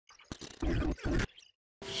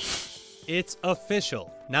It's official.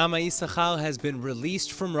 Naama Issachar has been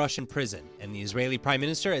released from Russian prison, and the Israeli Prime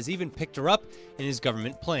Minister has even picked her up in his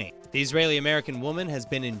government plane. The Israeli-American woman has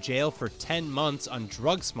been in jail for 10 months on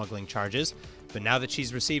drug smuggling charges, but now that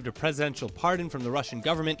she's received a presidential pardon from the Russian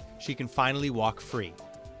government, she can finally walk free.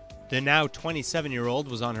 The now 27-year-old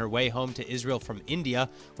was on her way home to Israel from India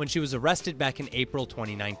when she was arrested back in April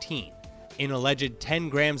 2019. An alleged 10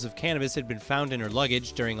 grams of cannabis had been found in her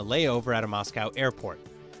luggage during a layover at a Moscow airport,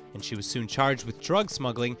 and she was soon charged with drug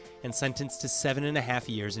smuggling and sentenced to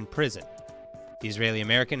 7.5 years in prison. The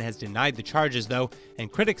Israeli-American has denied the charges, though,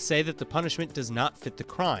 and critics say that the punishment does not fit the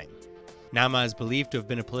crime. Naama is believed to have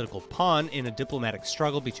been a political pawn in a diplomatic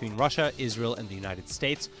struggle between Russia, Israel, and the United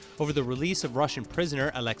States over the release of Russian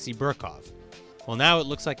prisoner Alexei Burkov. Well, now it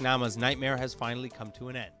looks like Naama's nightmare has finally come to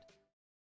an end.